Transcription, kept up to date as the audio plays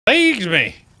plagued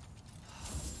me.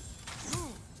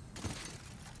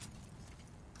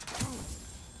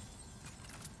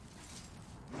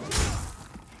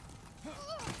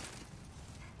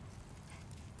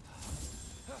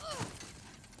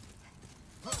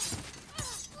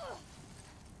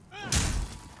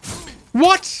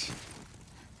 What?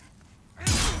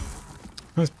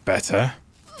 That's better.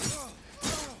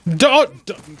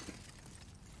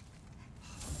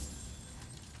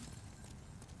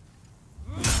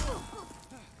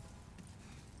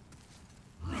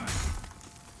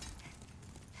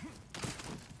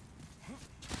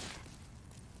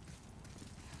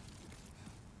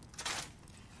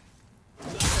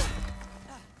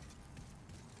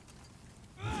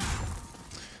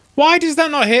 Why does that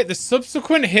not hit? The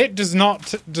subsequent hit does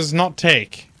not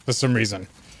take for some reason.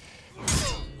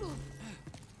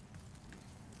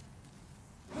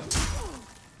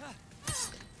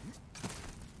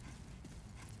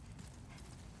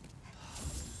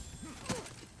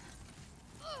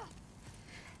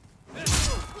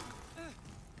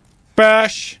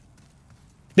 Bash.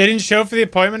 They didn't show for the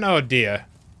appointment? Oh dear.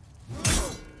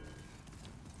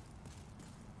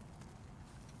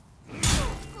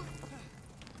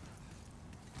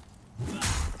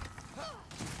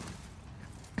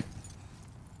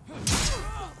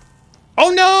 Oh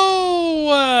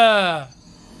no!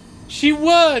 She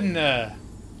won! That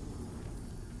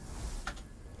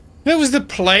was the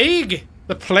plague?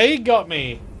 The plague got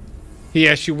me.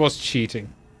 Yeah, she was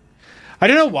cheating. I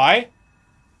don't know why.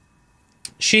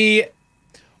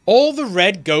 All the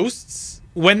red ghosts,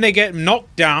 when they get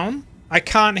knocked down, I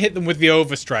can't hit them with the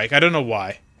overstrike. I don't know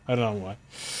why. I don't know why.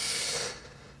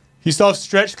 You still have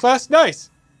stretch class?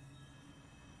 Nice.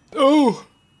 Ooh.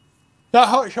 That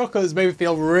hot chocolate has made me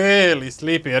feel really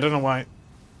sleepy. I don't know why.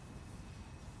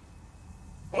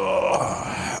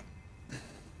 Ugh.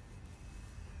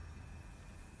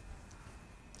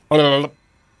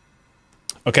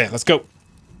 Okay, let's go.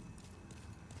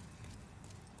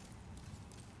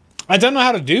 I don't know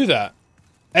how to do that.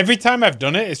 Every time I've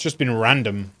done it, it's just been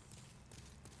random.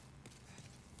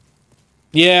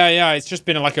 Yeah, it's just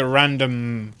been like a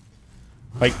random,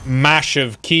 like, mash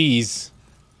of keys.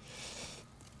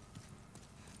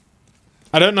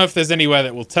 I don't know if there's anywhere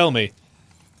that will tell me.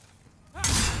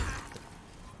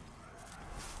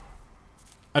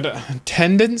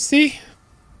 Tendency?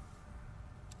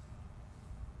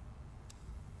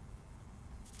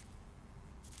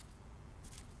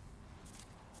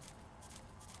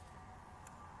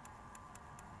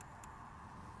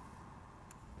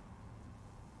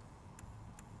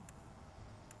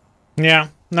 Yeah.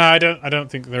 No, I don't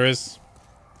think there is.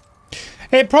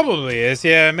 It probably is.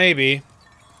 Yeah, maybe.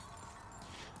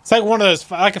 It's like one of those,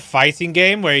 like a fighting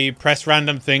game where you press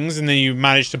random things and then you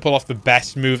manage to pull off the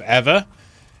best move ever.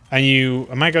 And you...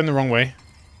 Am I going the wrong way?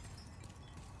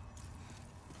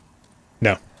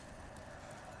 No.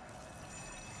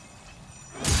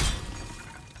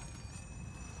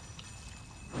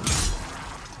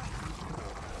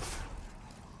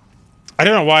 I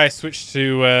don't know why I switched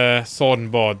to sword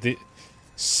and board.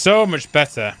 So much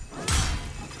better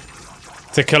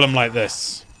to kill him like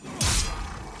this.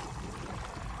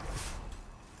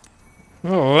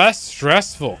 Oh, less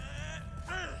stressful.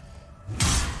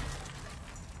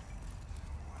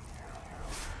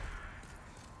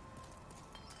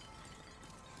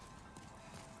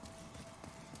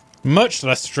 Much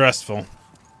less stressful.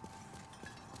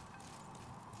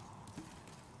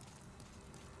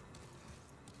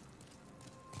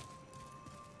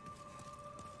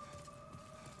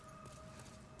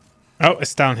 Oh,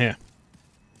 it's down here.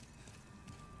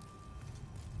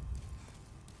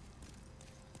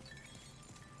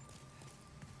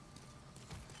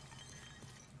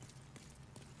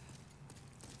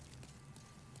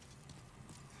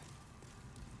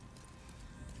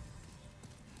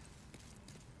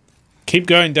 Keep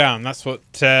going down. That's what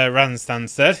Ranstan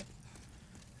said.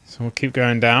 So we'll keep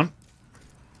going down.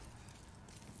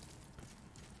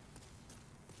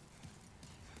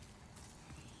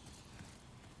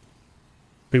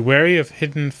 Be wary of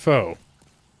hidden foe.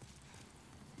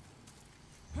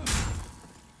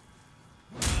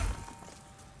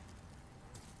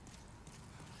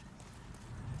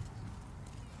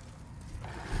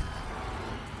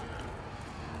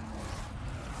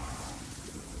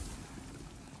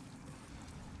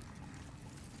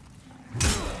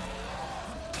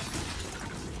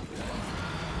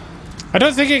 I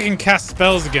don't think it can cast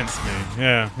spells against me.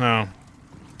 Yeah, no.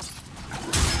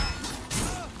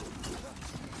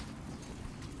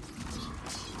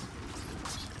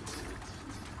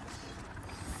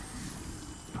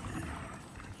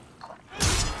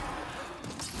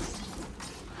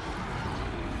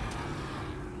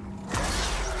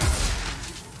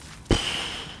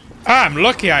 I'm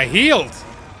lucky I healed.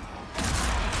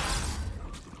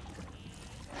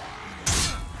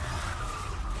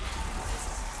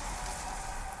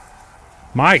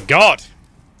 My God.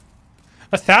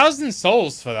 1,000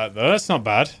 souls for that, though. That's not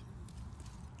bad.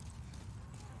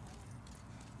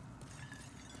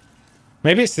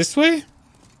 Maybe it's this way?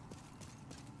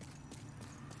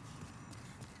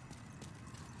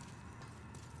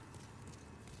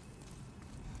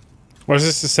 Or is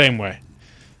this the same way?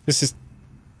 This is...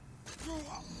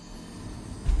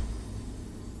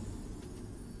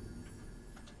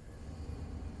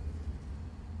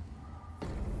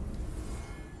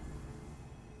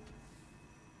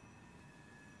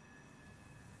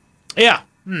 Yeah.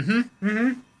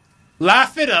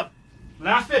 Laugh it up.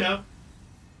 Laugh it up.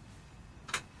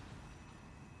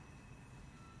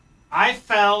 I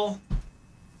fell.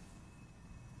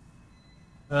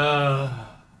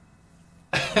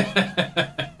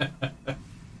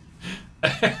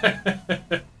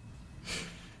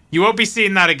 You won't be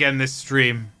seeing that again this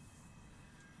stream.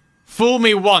 Fool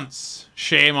me once,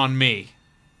 shame on me.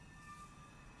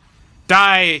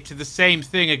 Die to the same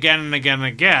thing again and again and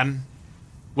again.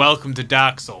 Welcome to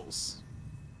Dark Souls.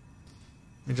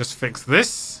 Let me just fix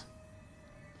this.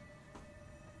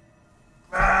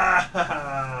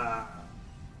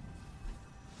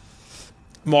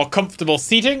 More comfortable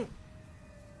seating.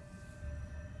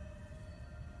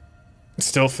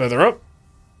 Still further up.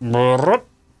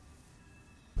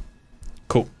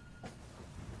 Cool.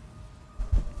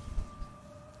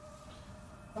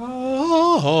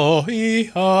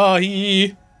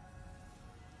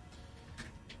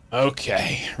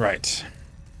 Okay, right.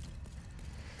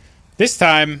 This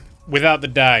time, without the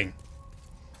dying.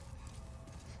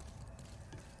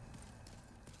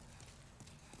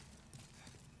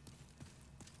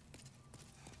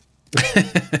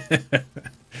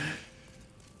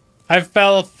 I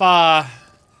fell far.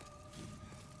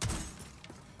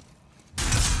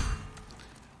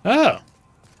 Oh.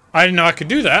 I didn't know I could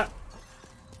do that.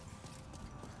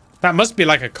 That must be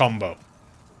like a combo.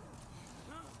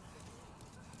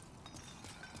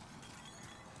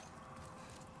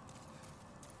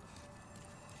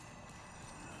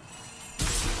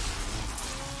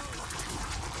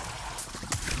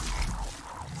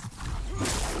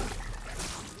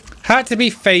 Had to be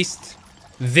faced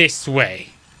this way.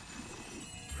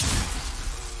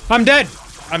 I'm dead.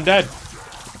 I'm dead.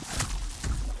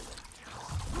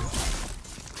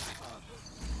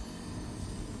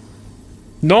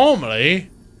 Normally,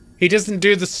 he doesn't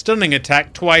do the stunning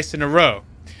attack twice in a row.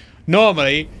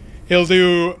 Normally, he'll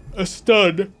do a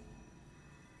stun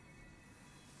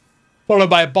followed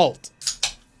by a bolt.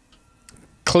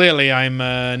 Clearly, I'm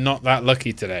not that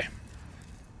lucky today.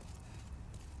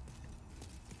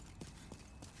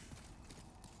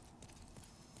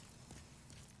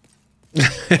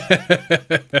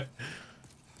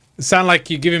 Sound like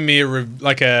you're giving me you're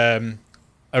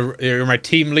my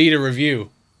team leader review.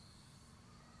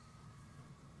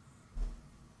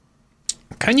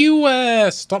 Can you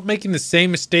stop making the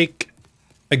same mistake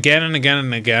again and again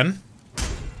and again?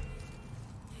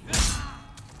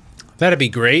 That'd be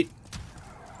great.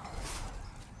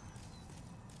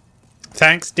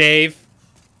 Thanks, Dave.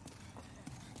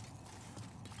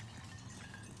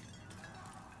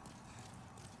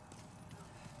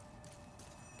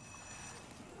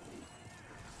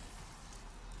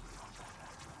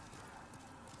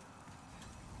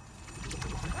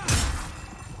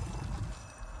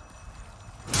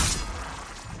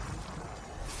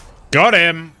 Got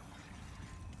him.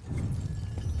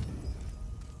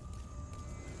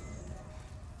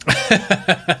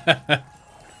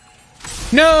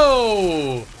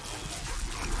 No.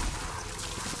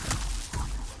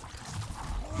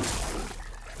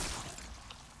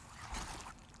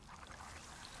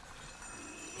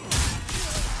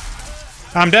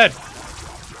 I'm dead.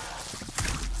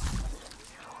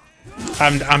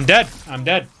 I'm dead. I'm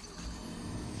dead.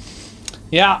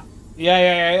 Yeah.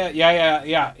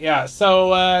 Yeah. So,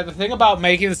 the thing about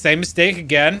making the same mistake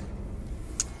again.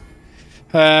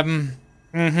 I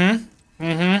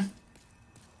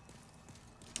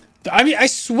mean, I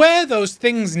swear those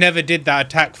things never did that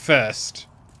attack first.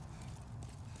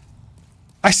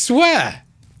 I swear.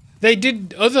 They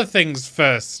did other things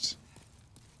first.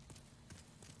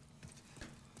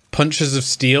 Punches of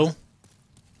Steel?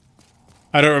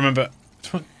 I don't remember.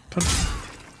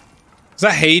 Is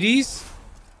that Hades?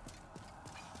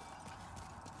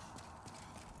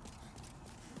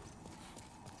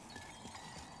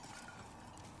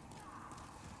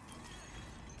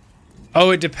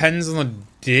 Oh, it depends on the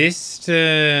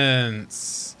distance.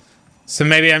 So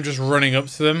maybe I'm just running up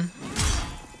to them.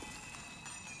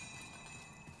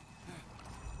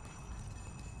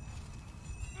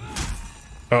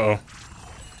 Uh-oh.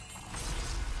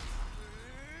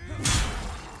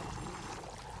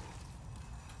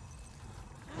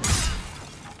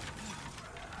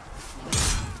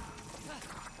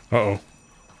 Uh-oh.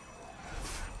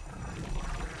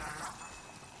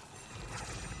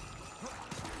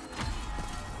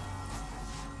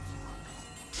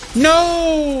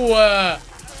 No!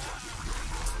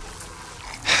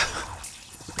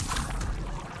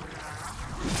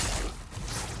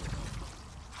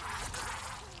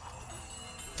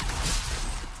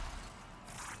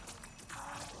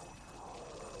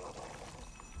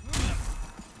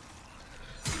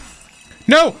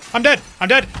 No! I'm dead! I'm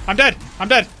dead! I'm dead! I'm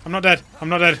dead! I'm not dead. I'm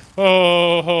not dead.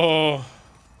 Oh.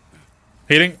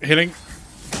 Healing. Healing.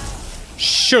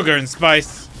 Sugar and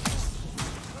spice.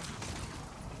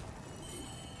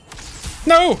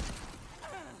 No!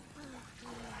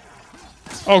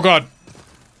 Oh god.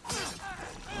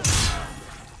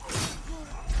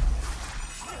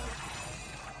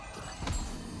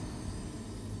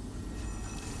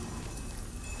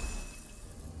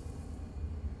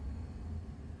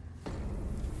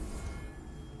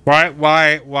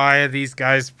 Why are these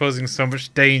guys posing so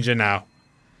much danger now?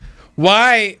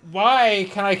 Why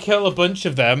can I kill a bunch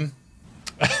of them?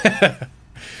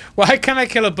 Why can I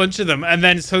kill a bunch of them and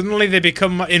then suddenly they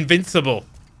become invincible?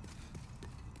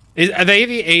 Are they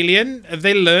the alien? Have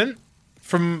they learned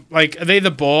from, like, are they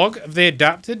the Borg? Have they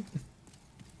adapted?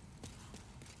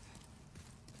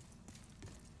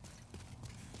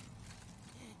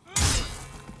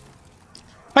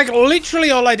 Like,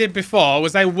 literally all I did before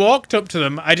was I walked up to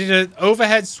them, I did an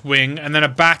overhead swing, and then a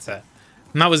batter.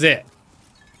 And that was it.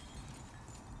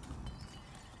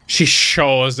 She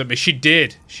shores at me. She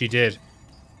did. She did.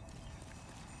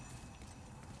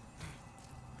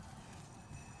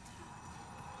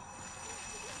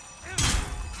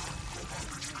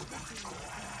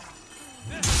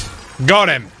 Got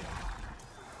him.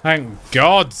 Thank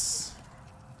gods.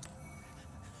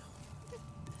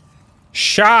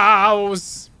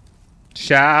 Shows.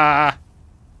 Sha.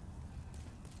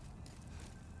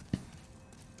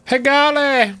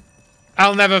 Hegale.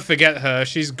 I'll never forget her.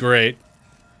 She's great.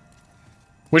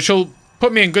 Which will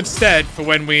put me in good stead for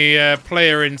when we play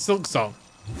her in Silksong.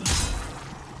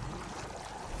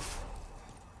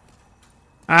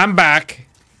 I'm back.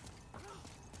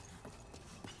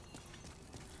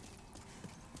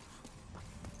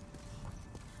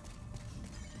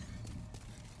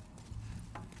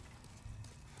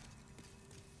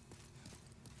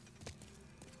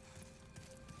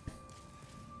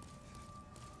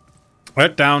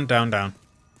 Right, down, down, down.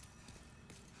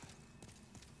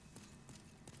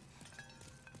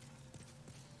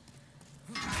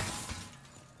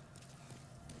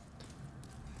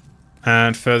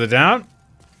 And further down.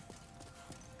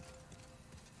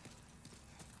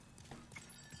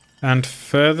 And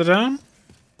further down.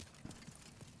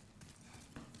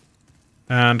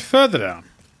 And further down.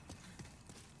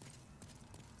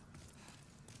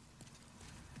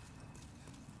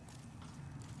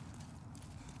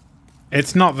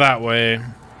 It's not that way.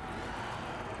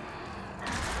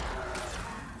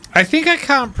 I think I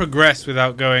can't progress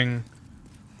without going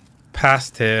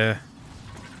past here.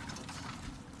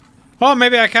 Oh,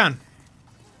 maybe I can.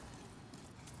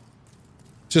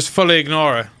 Just fully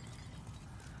ignore her.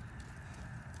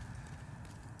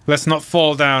 Let's not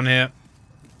fall down here.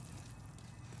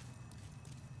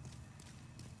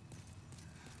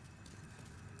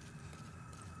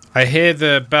 I hear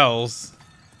the bells.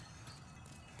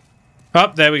 Oh,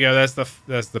 there we go.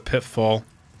 There's the pitfall.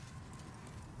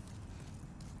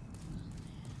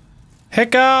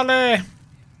 Hegale!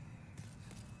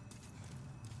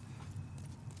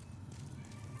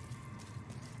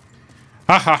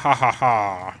 Ha ha ha ha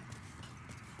ha.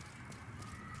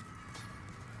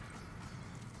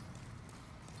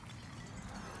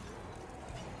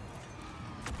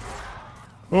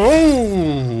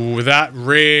 Oh, that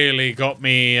really got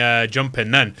me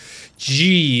jumping then.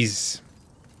 Jeez.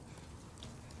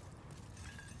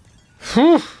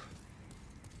 Whew.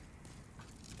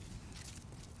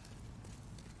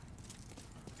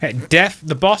 Hey,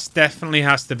 the boss definitely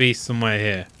has to be somewhere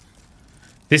here.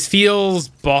 This feels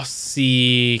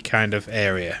bossy kind of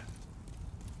area.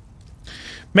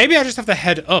 Maybe I just have to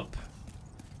head up.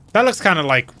 That looks kind of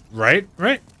like right?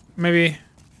 Maybe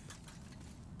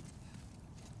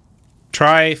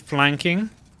try flanking.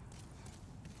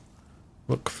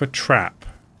 Look for trap.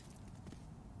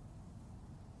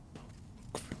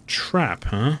 Look for trap,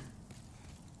 huh?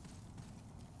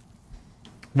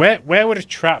 Where would a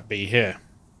trap be here?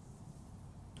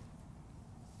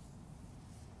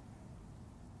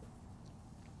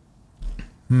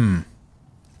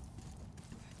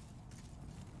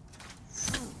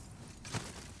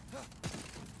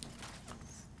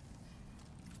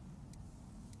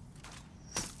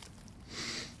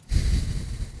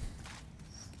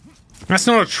 That's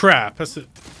not a trap.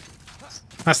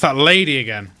 That's that lady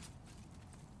again.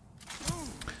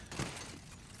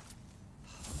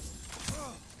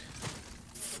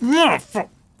 Oh, fuck.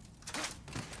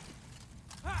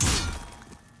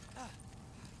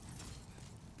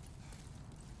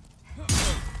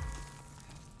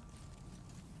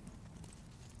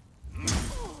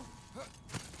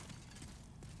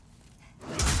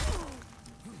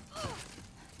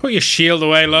 Put your shield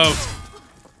away, love.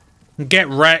 And get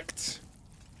wrecked.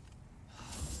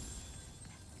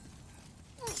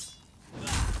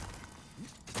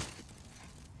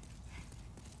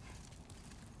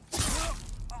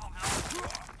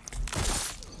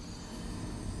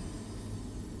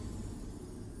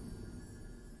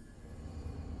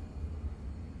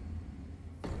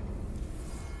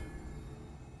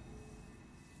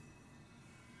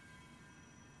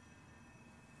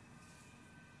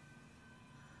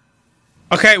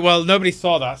 Okay, well, nobody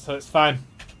saw that, so it's fine.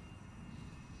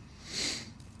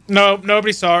 No,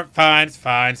 nobody saw it. Fine, it's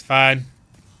fine, it's fine.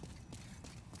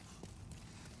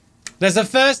 There's a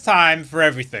first time for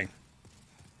everything.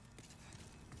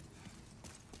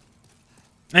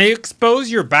 And you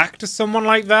expose your back to someone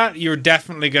like that, you're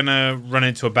definitely gonna run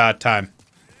into a bad time.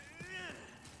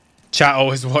 Chat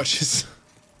always watches.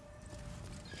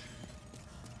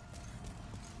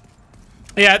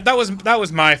 Yeah, that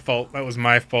was my fault. That was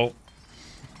my fault.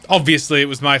 Obviously, it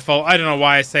was my fault. I don't know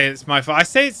why I say it's my fault. I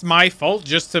say it's my fault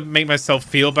just to make myself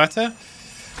feel better.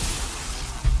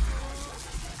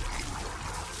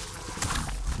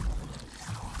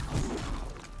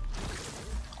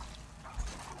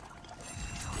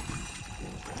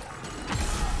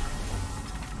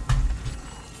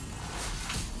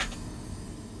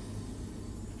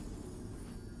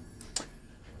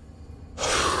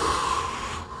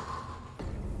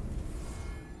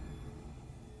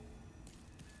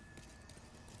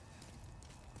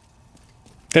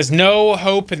 There's no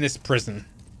hope in this prison.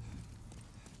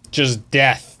 Just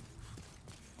death.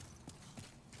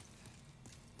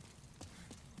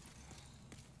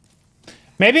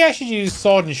 Maybe I should use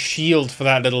sword and shield for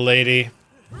that little lady.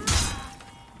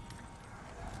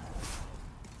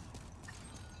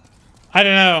 I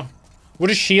don't know.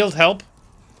 Would a shield help?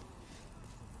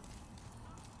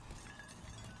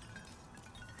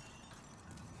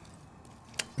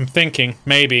 I'm thinking,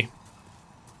 maybe.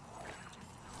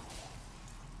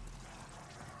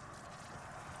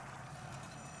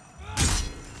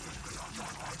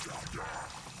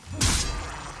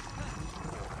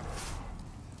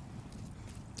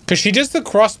 Because she does the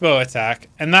crossbow attack,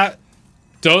 and that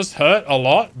does hurt a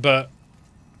lot, but...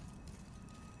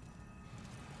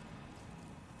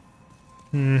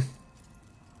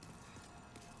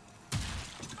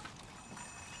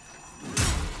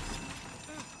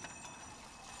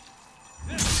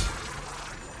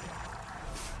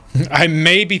 I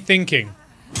may be thinking.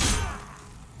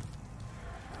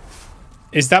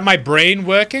 Is that my brain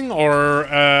working, or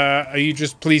are you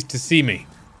just pleased to see me?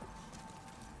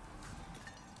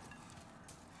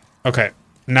 Okay,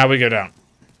 now we go down.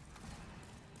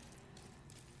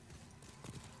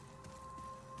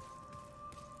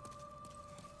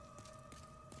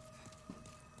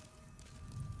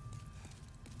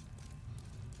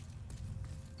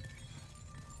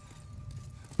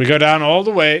 We go down all the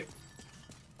way.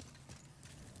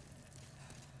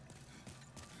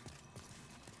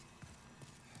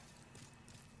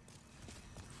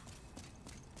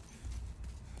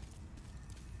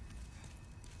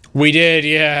 We did,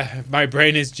 yeah. My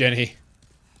brain is Jenny.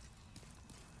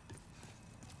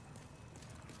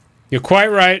 You're quite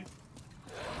right.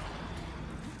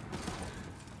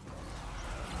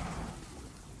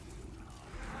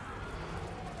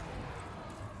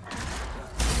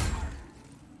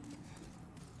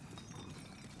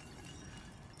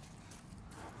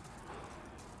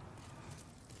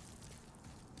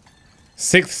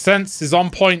 Sixth Sense is on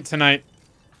point tonight.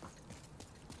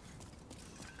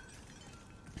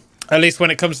 At least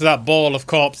when it comes to that ball of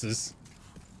corpses.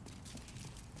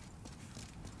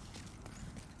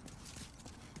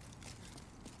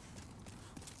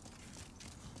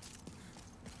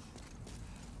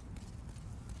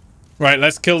 Right,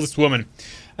 let's kill this woman.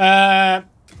 Yeah,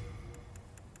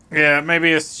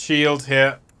 maybe a shield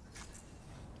here.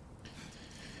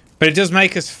 But it does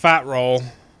make us fat roll.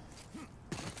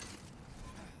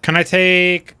 Can I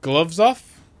take gloves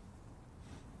off?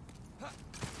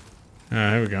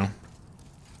 Ah, here we go.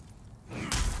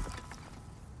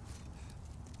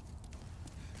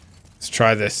 Let's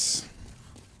try this.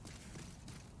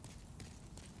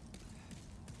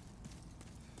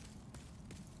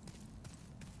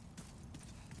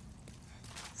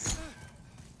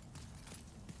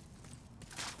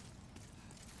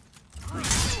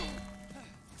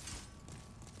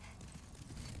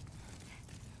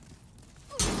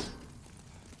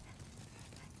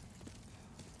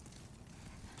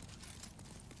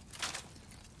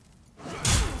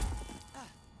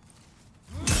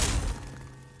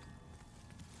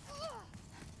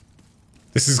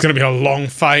 This is gonna be a long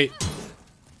fight.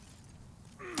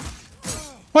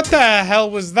 What the hell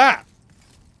was that?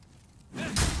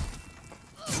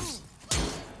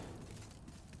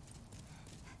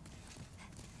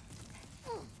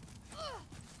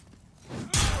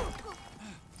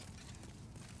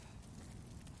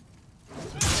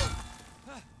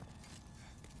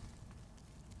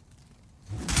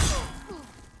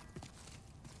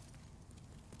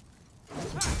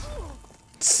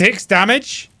 Six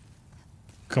damage?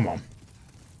 Come on.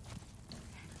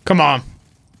 Come on.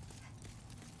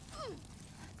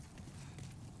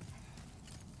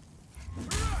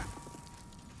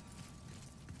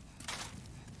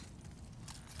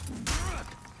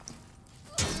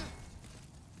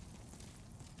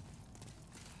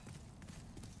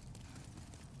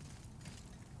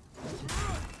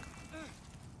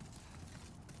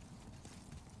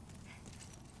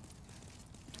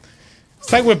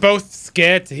 It's like we're both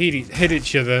scared to hit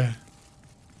each other.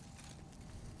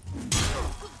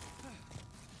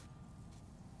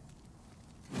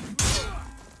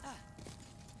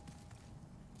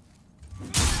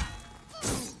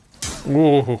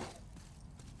 Ooh.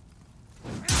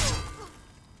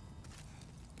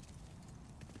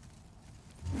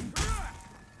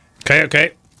 Okay,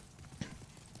 okay.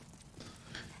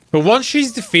 But once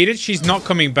she's defeated, she's not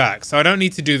coming back, so I don't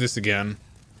need to do this again.